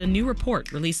A new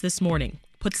report released this morning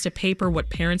puts to paper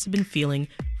what parents have been feeling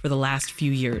for the last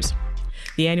few years.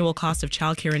 The annual cost of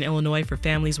childcare in Illinois for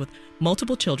families with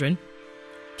multiple children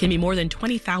can be more than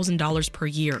 $20,000 per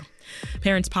year.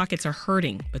 Parents' pockets are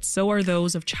hurting, but so are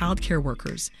those of childcare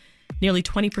workers. Nearly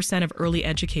 20% of early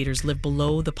educators live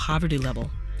below the poverty level.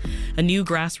 A new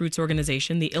grassroots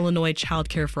organization, the Illinois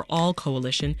Childcare for All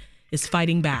Coalition, is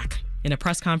fighting back. In a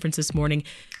press conference this morning,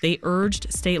 they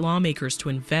urged state lawmakers to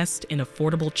invest in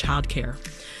affordable childcare.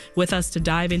 With us to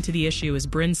dive into the issue is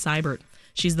Bryn Seibert.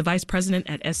 She's the vice president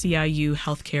at SEIU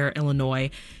Healthcare Illinois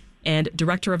and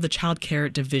director of the Child Care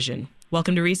Division.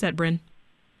 Welcome to Reset, Bryn.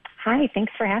 Hi,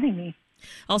 thanks for having me.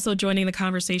 Also joining the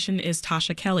conversation is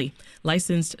Tasha Kelly,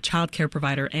 licensed child care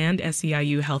provider and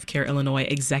SEIU Healthcare Illinois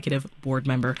executive board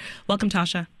member. Welcome,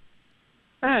 Tasha.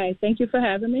 Hi, thank you for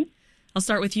having me. I'll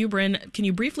start with you, Bryn. Can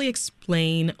you briefly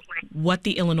explain what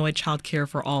the Illinois Child Care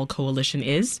for All Coalition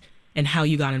is and how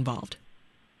you got involved?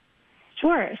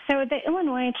 Sure. So the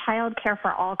Illinois Child Care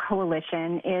for All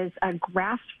Coalition is a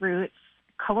grassroots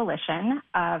coalition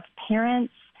of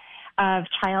parents, of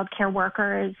child care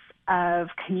workers, of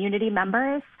community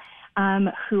members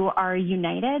who are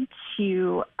united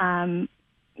to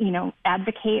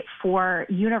advocate for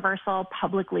universal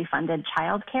publicly funded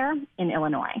child care in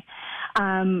Illinois.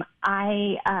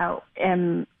 I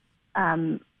am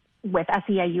with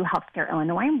SEIU Healthcare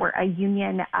Illinois. We're a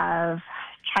union of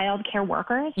child care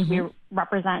workers. Mm-hmm. We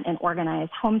represent and organize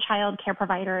home child care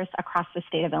providers across the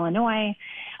state of Illinois,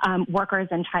 workers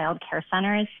in child care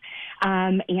centers.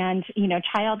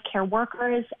 Child care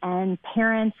workers and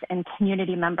parents and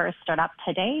community members stood up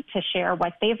today to share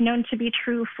what they've known to be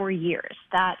true for years,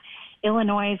 that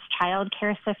Illinois' child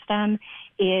care system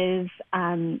is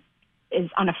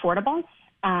unaffordable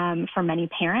for many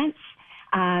parents.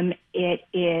 It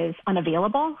is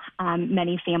unavailable.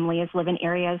 Many families live in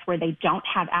areas where they don't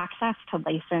have access to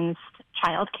licensed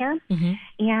childcare, mm-hmm.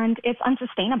 and it's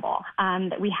unsustainable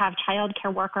that we have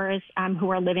childcare workers who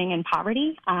are living in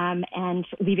poverty and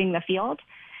leaving the field.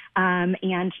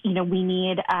 We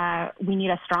need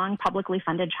a strong publicly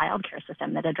funded childcare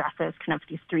system that addresses kind of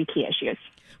these three key issues.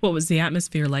 What was the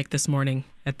atmosphere like this morning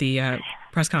at the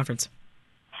press conference?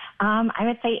 I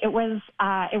would say it was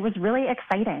really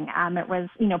exciting. It was,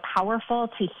 powerful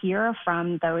to hear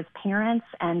from those parents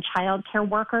and child care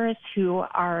workers who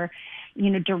are,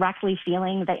 directly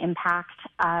feeling the impact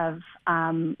of,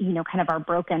 kind of our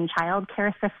broken child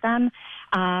care system,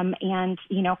 and,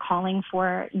 calling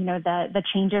for, the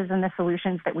changes and the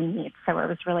solutions that we need. So it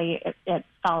was really, it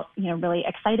felt, really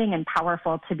exciting and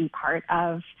powerful to be part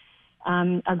of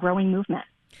a growing movement.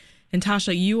 And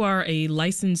Tasha, you are a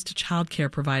licensed child care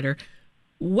provider.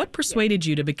 What persuaded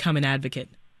you to become an advocate?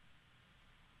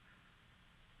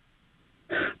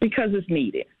 Because it's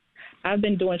needed. I've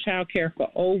been doing child care for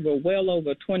well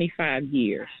over 25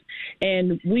 years,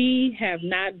 and we have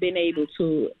not been able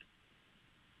to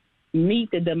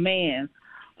meet the demands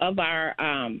of our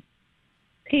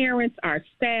parents, our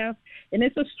staff, and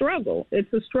it's a struggle.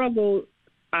 It's a struggle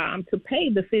to pay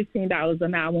the $15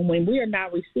 an hour when we are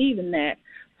not receiving that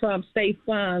from state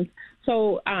funds.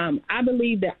 So I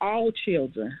believe that all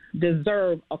children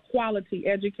deserve a quality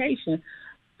education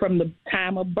from the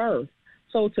time of birth.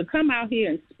 So to come out here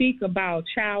and speak about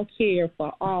child care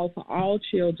for all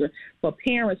children, for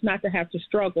parents not to have to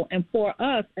struggle, and for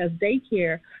us as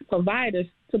daycare providers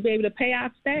to be able to pay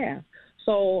our staff.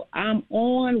 So I'm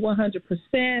on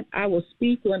 100%. I will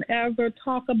speak whenever,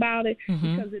 talk about it,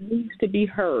 mm-hmm. because it needs to be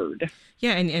heard.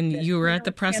 Yeah, and you were at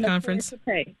the press conference.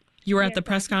 You were at the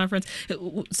press conference.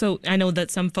 So I know that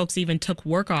some folks even took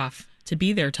work off to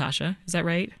be there, Tasha. Is that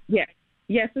right? Yes.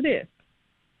 Yes, it is.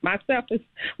 Myself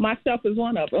is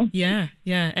one of them. Yeah.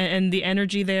 And the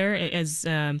energy there, as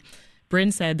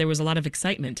Bryn said, there was a lot of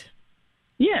excitement.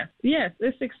 Yes,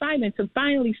 it's exciting to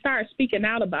finally start speaking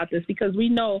out about this, because we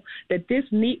know that this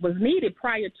was needed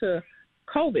prior to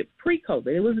COVID,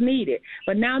 pre-COVID. It was needed.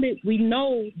 But now that we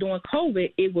know during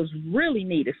COVID, it was really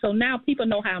needed. So now people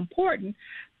know how important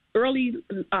early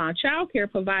child care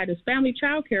providers, family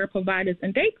child care providers,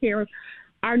 and daycare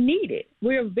are needed.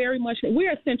 We're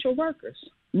essential workers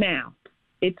now.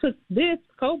 It took this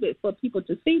COVID for people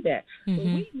to see that. Mm-hmm. But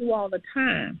we knew all the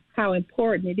time how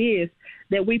important it is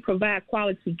that we provide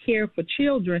quality care for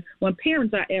children when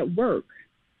parents are at work.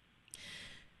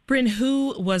 Bryn,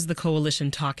 who was the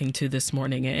coalition talking to this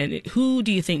morning, and who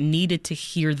do you think needed to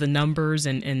hear the numbers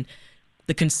and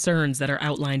the concerns that are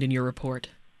outlined in your report?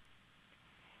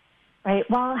 Right.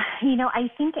 Well, I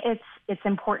think it's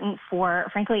important for,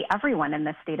 frankly, everyone in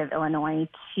the state of Illinois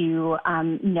to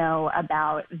know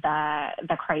about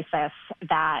the crisis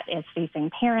that is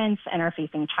facing parents and are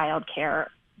facing child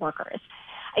care workers.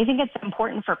 I think it's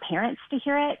important for parents to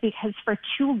hear it because for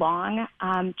too long,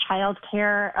 child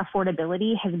care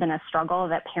affordability has been a struggle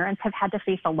that parents have had to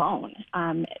face alone.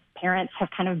 Parents have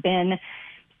kind of been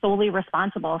solely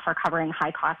responsible for covering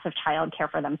high costs of child care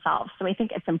for themselves. So I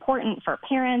think it's important for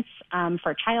parents,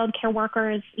 for child care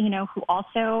workers, who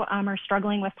also are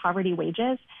struggling with poverty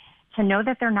wages, to know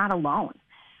that they're not alone.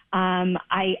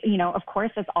 Of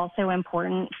course, it's also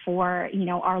important for,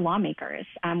 our lawmakers,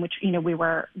 which, we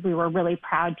were really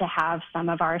proud to have some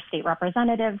of our state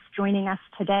representatives joining us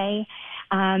today,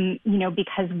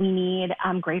 because we need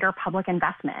greater public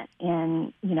investment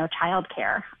in, child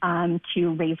care,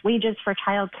 to raise wages for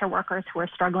child care workers who are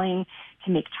struggling,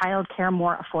 to make child care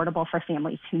more affordable for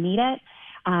families who need it,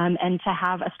 and to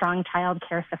have a strong child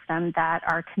care system that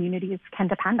our communities can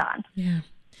depend on. Yeah.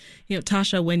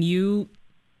 Tasha, when you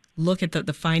look at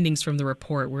the findings from the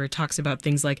report where it talks about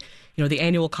things like, the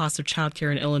annual cost of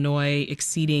childcare in Illinois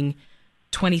exceeding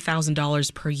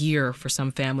 $20,000 per year for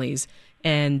some families,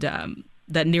 and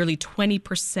that nearly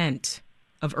 20%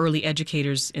 of early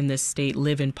educators in this state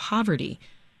live in poverty.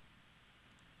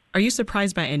 Are you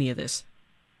surprised by any of this?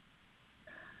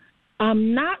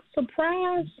 I'm not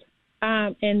surprised,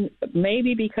 and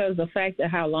maybe because of the fact that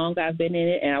how long I've been in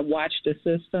it and I watched the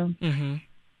system,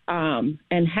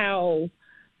 and how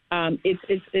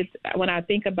it's when I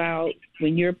think about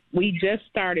we just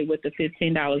started with the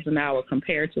 $15 an hour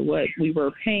compared to what we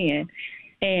were paying.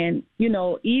 And,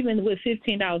 even with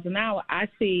 $15 an hour, I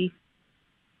see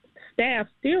staff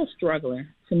still struggling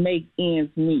to make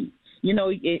ends meet.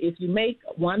 If you make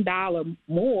 $1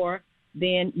 more,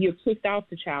 then you're kicked off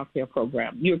the child care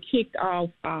program. You're kicked off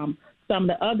some of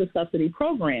the other subsidy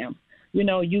programs.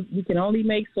 You can only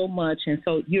make so much. And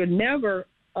so you're never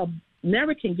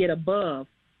can get above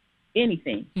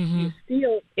anything. You're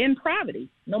still in poverty,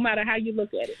 no matter how you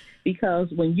look at it, because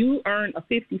when you earn a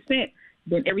 50 cent,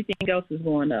 then everything else is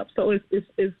going up. So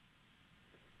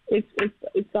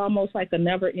it's almost like a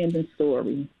never-ending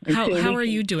story. How are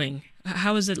you doing?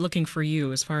 How is it looking for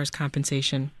you as far as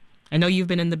compensation? I know you've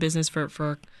been in the business for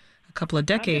a couple of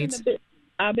decades.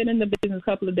 I've been in the business a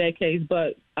couple of decades,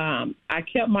 but I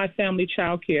kept my family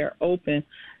child care open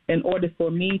in order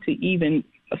for me to even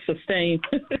sustain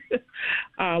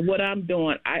what I'm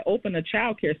doing. I opened a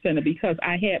child care center because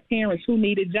I had parents who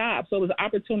needed jobs. So it was an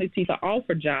opportunity to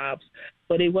offer jobs,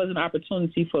 but it was an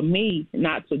opportunity for me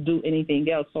not to do anything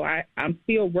else. So I'm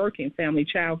still working family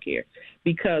child care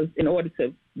because in order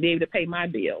to be able to pay my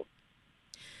bills,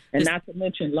 and not to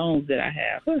mention loans that I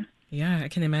have. Yeah, I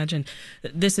can imagine.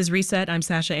 This is Reset. I'm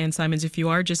Sasha Ann Simons. If you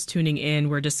are just tuning in,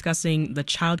 we're discussing the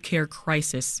child care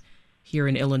crisis here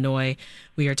in Illinois.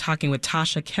 We are talking with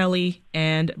Tasha Kelly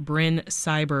and Bryn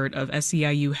Seibert of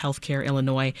SEIU Healthcare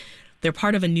Illinois. They're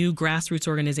part of a new grassroots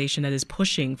organization that is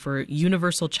pushing for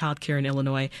universal child care in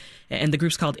Illinois, and the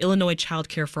group's called Illinois Child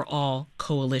Care for All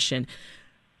Coalition.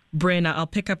 Bryn, I'll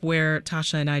pick up where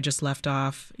Tasha and I just left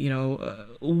off.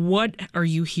 What are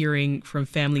you hearing from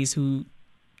families who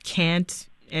can't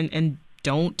and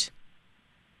don't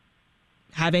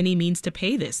have any means to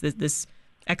pay this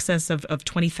excess of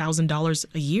 $20,000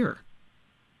 a year?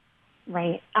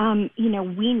 Right.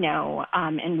 We know,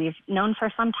 and we've known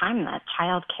for some time that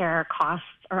child care costs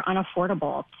are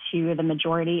unaffordable to the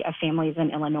majority of families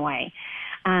in Illinois.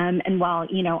 And while,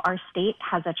 our state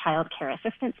has a child care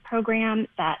assistance program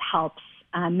that helps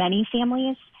many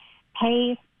families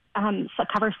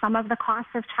cover some of the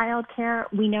costs of child care,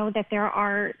 we know that there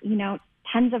are,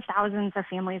 tens of thousands of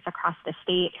families across the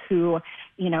state who, as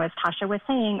Tasha was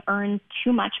saying, earn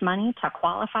too much money to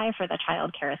qualify for the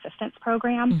child care assistance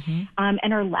program,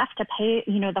 and are left to pay,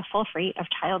 the full freight of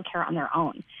child care on their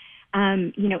own.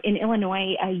 In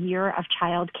Illinois, a year of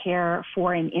child care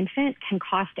for an infant can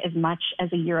cost as much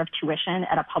as a year of tuition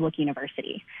at a public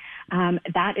university.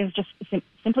 That is just,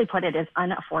 simply put, it is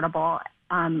unaffordable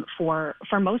for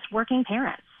most working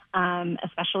parents,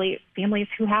 especially families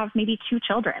who have maybe two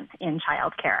children in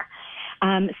child care.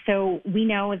 So we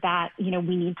know that,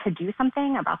 we need to do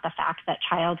something about the fact that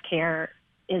child care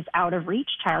is out of reach.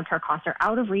 Child care costs are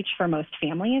out of reach for most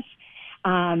families.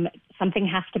 Something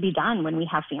has to be done when we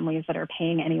have families that are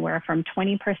paying anywhere from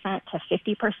 20% to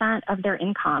 50% of their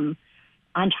income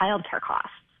on child care costs.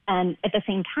 And at the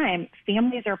same time,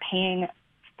 families are paying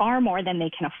far more than they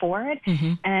can afford,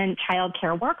 and child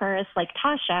care workers like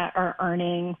Tasha are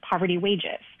earning poverty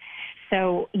wages.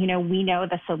 So, we know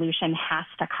the solution has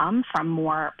to come from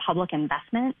more public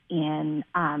investment in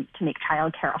to make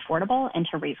child care affordable and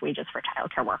to raise wages for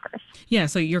child care workers. Yeah,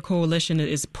 so your coalition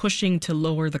is pushing to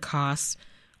lower the costs,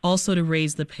 also to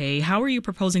raise the pay. How are you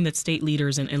proposing that state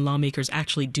leaders and lawmakers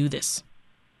actually do this?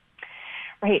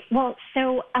 Right. Well,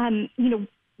 so,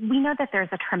 we know that there's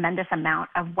a tremendous amount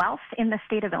of wealth in the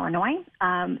state of Illinois.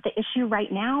 The issue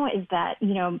right now is that,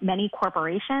 many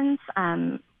corporations,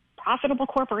 profitable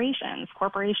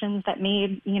corporations that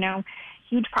made,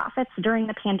 huge profits during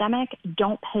the pandemic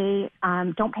don't pay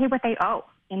what they owe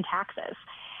in taxes.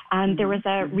 There was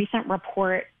a recent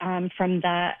report from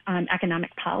the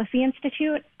Economic Policy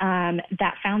Institute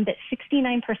that found that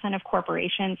 69% of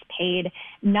corporations paid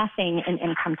nothing in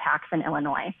income tax in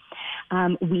Illinois.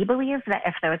 We believe that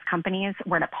if those companies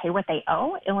were to pay what they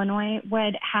owe, Illinois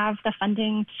would have the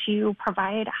funding to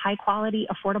provide high-quality,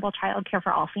 affordable childcare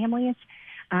for all families.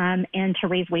 And to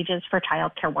raise wages for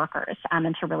child care workers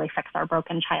and to really fix our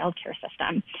broken child care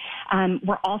system.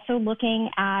 We're also looking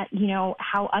at,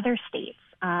 how other states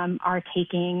are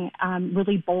taking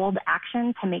really bold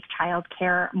action to make child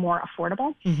care more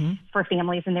affordable for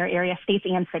families in their area, states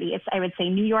and cities. I would say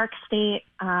New York State,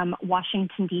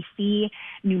 Washington, D.C.,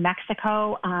 New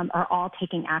Mexico are all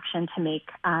taking action to make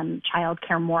child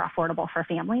care more affordable for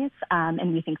families.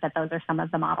 And we think that those are some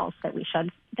of the models that we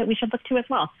should look to as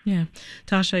well. Yeah.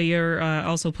 Tasha, you're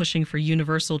also pushing for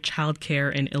universal child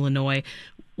care in Illinois.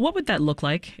 What would that look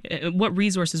like? What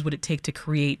resources would it take to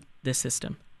create this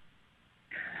system?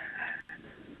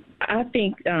 I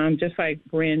think, just like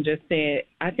Bryn just said,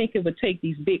 I think it would take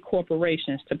these big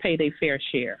corporations to pay their fair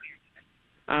share.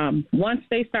 Once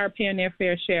they start paying their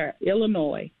fair share,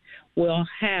 Illinois will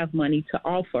have money to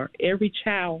offer every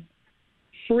child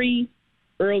free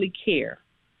early care.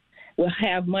 We'll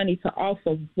have money to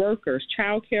offer workers,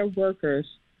 child care workers,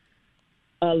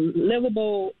 a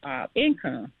livable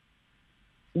income,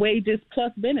 wages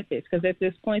plus benefits, because at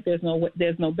this point there's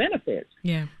no benefits.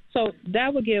 Yeah. So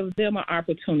that would give them an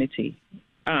opportunity.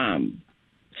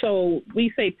 So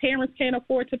we say parents can't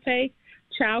afford to pay,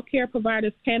 child care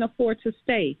providers can't afford to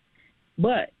stay.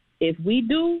 But if we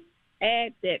do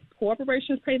add that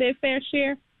corporations pay their fair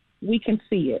share, we can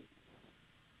see it.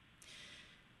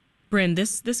 Bryn,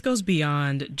 this goes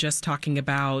beyond just talking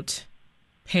about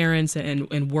parents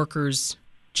and workers'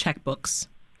 checkbooks,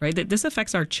 right? That this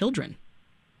affects our children.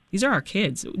 These are our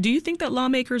kids. Do you think that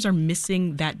lawmakers are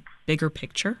missing that bigger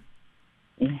picture?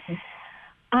 Mm-hmm.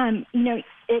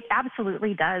 It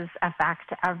absolutely does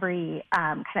affect every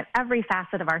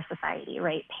facet of our society,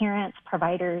 right? Parents,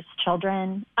 providers,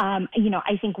 children. I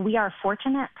think we are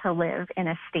fortunate to live in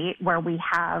a state where we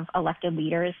have elected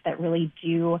leaders that really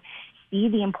do see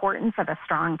the importance of a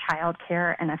strong child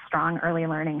care and a strong early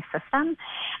learning system.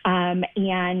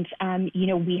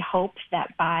 We hope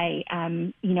that by,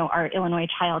 our Illinois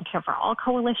Child Care for All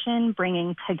Coalition,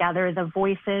 bringing together the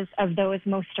voices of those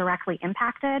most directly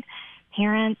impacted,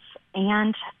 parents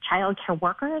and child care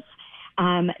workers,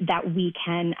 that we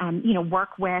can,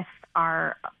 work with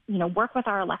our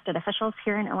elected officials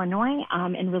here in Illinois,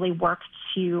 and really work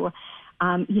to,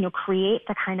 create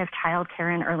the kind of child care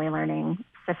and early learning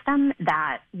system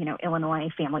that, Illinois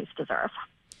families deserve.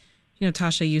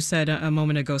 Tasha, you said a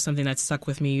moment ago something that stuck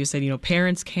with me. You said,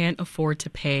 parents can't afford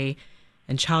to pay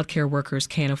and child care workers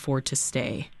can't afford to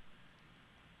stay.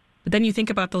 But then you think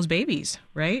about those babies,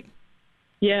 right?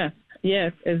 Yes,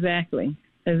 exactly.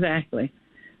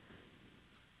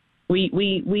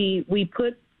 We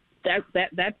put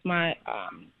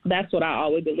that's what I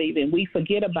always believe in. We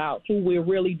forget about who we're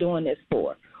really doing this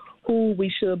for, who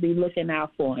we should be looking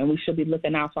out for, and we should be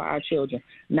looking out for our children.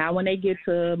 Not when they get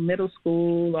to middle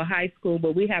school or high school,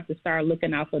 but we have to start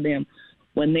looking out for them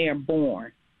when they're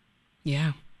born.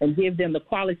 Yeah. And give them the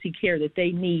quality care that they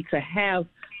need to have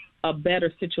a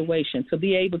better situation, to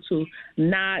be able to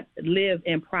not live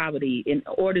in poverty in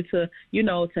order to,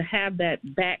 to have that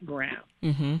background.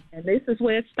 Mm-hmm. And this is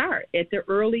where it starts, at the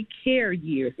early care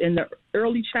years, in the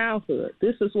early childhood.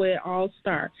 This is where it all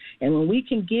starts. And when we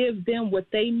can give them what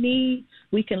they need,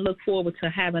 we can look forward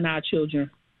to having our children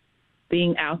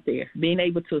being out there, being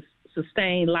able to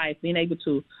sustain life, being able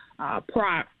to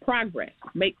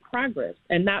make progress,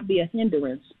 and not be a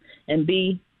hindrance, and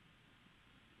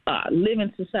live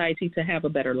in society to have a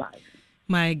better life.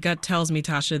 My gut tells me,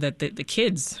 Tasha, that the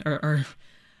kids are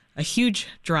a huge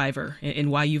driver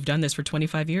in why you've done this for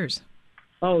 25 years.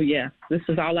 Oh, yeah. This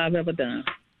is all I've ever done.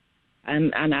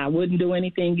 And I wouldn't do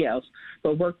anything else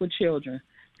but work with children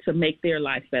to make their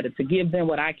life better, to give them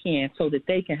what I can so that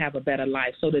they can have a better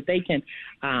life, so that they can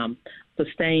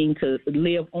sustain, to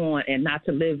live on, and not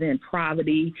to live in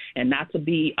poverty, and not to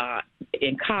be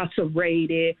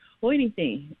incarcerated or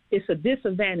anything. It's a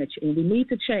disadvantage, and we need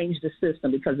to change the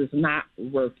system because it's not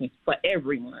working for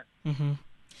everyone. Mm-hmm.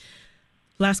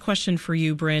 Last question for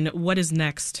you, Bryn. What is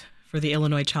next for the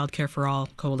Illinois Child Care for All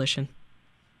Coalition?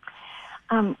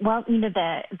 Well,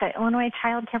 the Illinois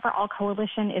Child Care for All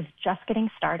Coalition is just getting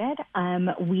started.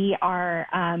 We are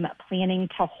planning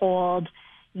to hold,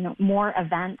 more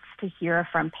events to hear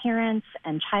from parents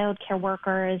and child care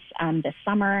workers this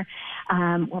summer.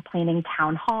 We're planning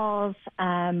town halls.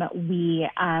 You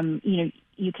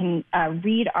can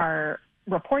read our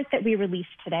report that we released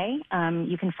today.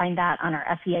 You can find that on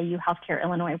our SEIU Healthcare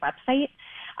Illinois website.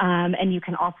 And you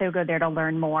can also go there to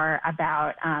learn more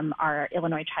about our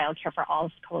Illinois Child Care for All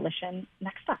Coalition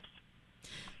next steps.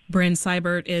 Bryn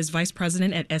Seibert is Vice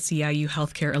President at SEIU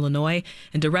Healthcare Illinois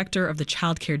and Director of the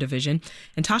Child Care Division.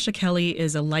 And Tasha Kelly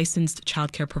is a licensed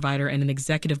child care provider and an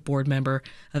executive board member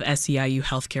of SEIU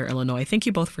Healthcare Illinois. Thank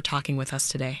you both for talking with us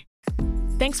today.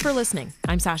 Thanks for listening.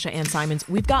 I'm Sasha Ann Simons.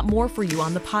 We've got more for you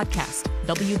on the podcast,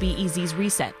 WBEZ's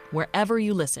Reset, wherever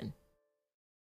you listen.